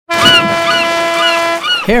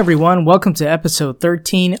Hey everyone, welcome to episode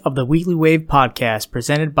 13 of the Weekly Wave podcast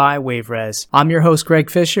presented by WaveRez. I'm your host Greg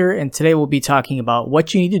Fisher, and today we'll be talking about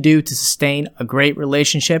what you need to do to sustain a great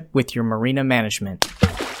relationship with your marina management.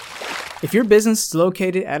 If your business is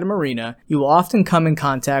located at a marina, you will often come in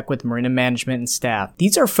contact with marina management and staff.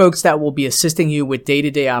 These are folks that will be assisting you with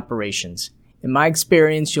day-to-day operations. In my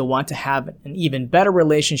experience, you'll want to have an even better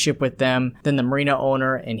relationship with them than the marina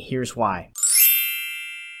owner, and here's why.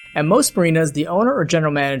 At most marinas, the owner or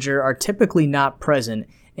general manager are typically not present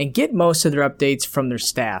and get most of their updates from their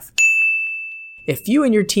staff. If you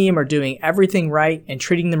and your team are doing everything right and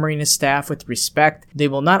treating the marina staff with respect, they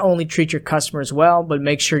will not only treat your customers well, but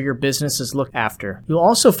make sure your business is looked after. You'll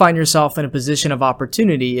also find yourself in a position of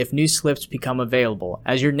opportunity if new slips become available,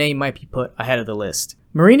 as your name might be put ahead of the list.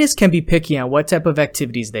 Marinas can be picky on what type of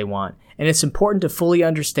activities they want, and it's important to fully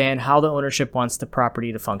understand how the ownership wants the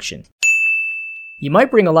property to function. You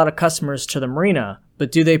might bring a lot of customers to the marina,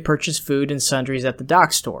 but do they purchase food and sundries at the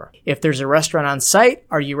dock store? If there's a restaurant on site,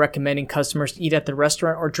 are you recommending customers eat at the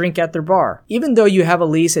restaurant or drink at their bar? Even though you have a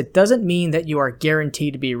lease, it doesn't mean that you are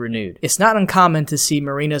guaranteed to be renewed. It's not uncommon to see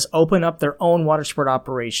marinas open up their own water sport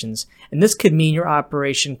operations, and this could mean your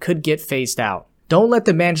operation could get phased out. Don't let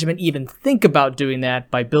the management even think about doing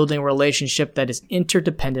that by building a relationship that is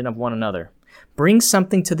interdependent of one another. Bring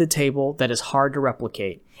something to the table that is hard to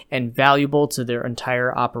replicate and valuable to their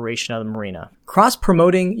entire operation of the marina.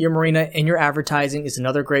 Cross-promoting your marina in your advertising is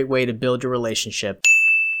another great way to build your relationship.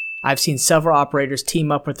 I've seen several operators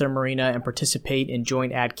team up with their marina and participate in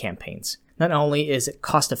joint ad campaigns. Not only is it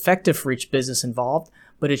cost-effective for each business involved,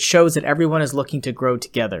 but it shows that everyone is looking to grow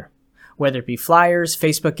together. Whether it be flyers,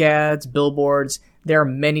 Facebook ads, billboards, there are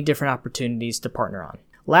many different opportunities to partner on.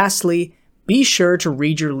 Lastly, be sure to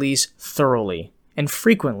read your lease thoroughly and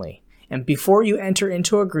frequently. And before you enter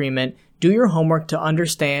into agreement, do your homework to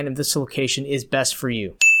understand if this location is best for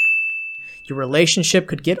you. Your relationship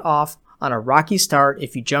could get off on a rocky start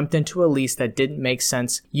if you jumped into a lease that didn't make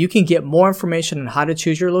sense. You can get more information on how to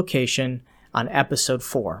choose your location on episode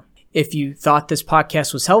 4. If you thought this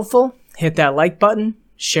podcast was helpful, hit that like button.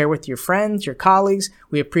 Share with your friends, your colleagues.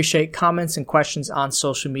 We appreciate comments and questions on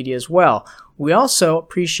social media as well. We also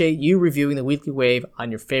appreciate you reviewing the Weekly Wave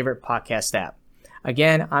on your favorite podcast app.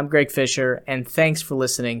 Again, I'm Greg Fisher, and thanks for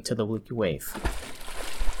listening to the Weekly Wave.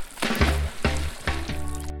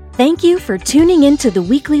 Thank you for tuning in to the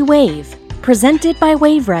Weekly Wave, presented by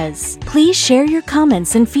WaveRez. Please share your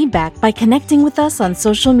comments and feedback by connecting with us on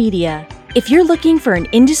social media. If you're looking for an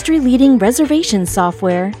industry-leading reservation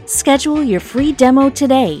software, schedule your free demo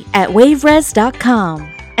today at waverez.com.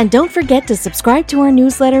 And don't forget to subscribe to our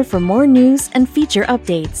newsletter for more news and feature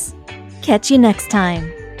updates. Catch you next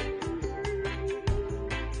time.